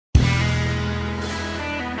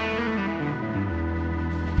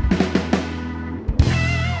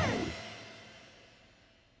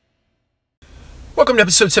Welcome to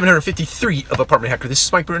episode 753 of Apartment Hacker. This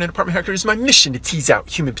is Mike Brewer, and Apartment Hacker is my mission to tease out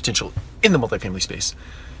human potential in the multifamily space.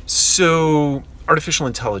 So, artificial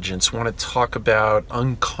intelligence, want to talk about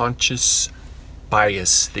unconscious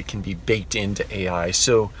bias that can be baked into AI.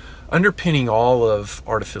 So, underpinning all of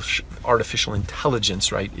artificial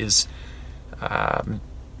intelligence, right, is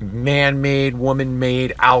man-made,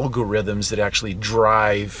 woman-made algorithms that actually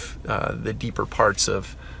drive the deeper parts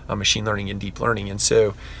of machine learning and deep learning. And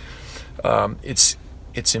so,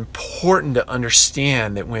 it's important to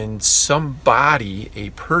understand that when somebody, a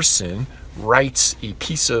person, writes a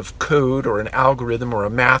piece of code or an algorithm or a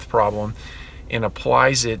math problem and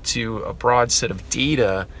applies it to a broad set of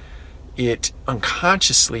data, it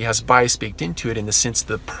unconsciously has bias baked into it in the sense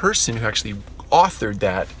the person who actually authored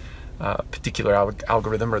that particular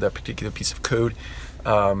algorithm or that particular piece of code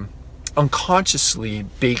unconsciously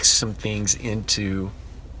bakes some things into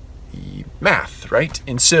the math, right?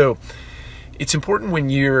 And so it's important when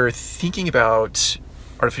you're thinking about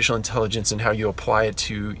artificial intelligence and how you apply it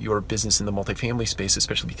to your business in the multifamily space,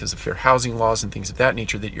 especially because of fair housing laws and things of that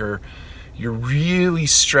nature, that you're really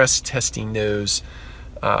stress testing those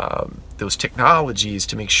technologies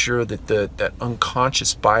to make sure that that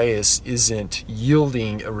unconscious bias isn't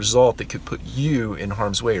yielding a result that could put you in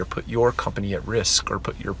harm's way or put your company at risk or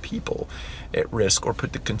put your people at risk or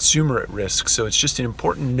put the consumer at risk. So it's just an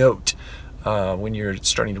important note when you're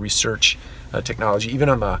starting to research technology, even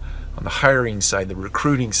on the hiring side, the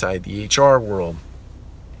recruiting side, the HR world.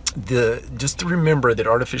 Just to remember that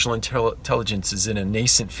artificial intelligence is in a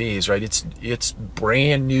nascent phase, right? It's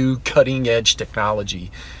brand new, cutting edge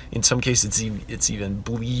technology. In some cases, it's even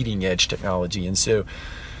bleeding edge technology. And so,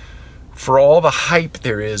 for all the hype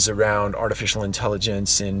there is around artificial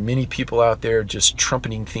intelligence and many people out there just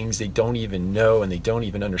trumpeting things they don't even know and they don't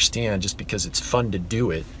even understand just because it's fun to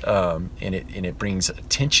do it, and it brings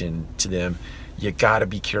attention to them, you got to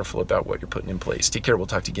be careful about what you're putting in place. Take care. We'll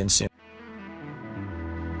talk to you again soon.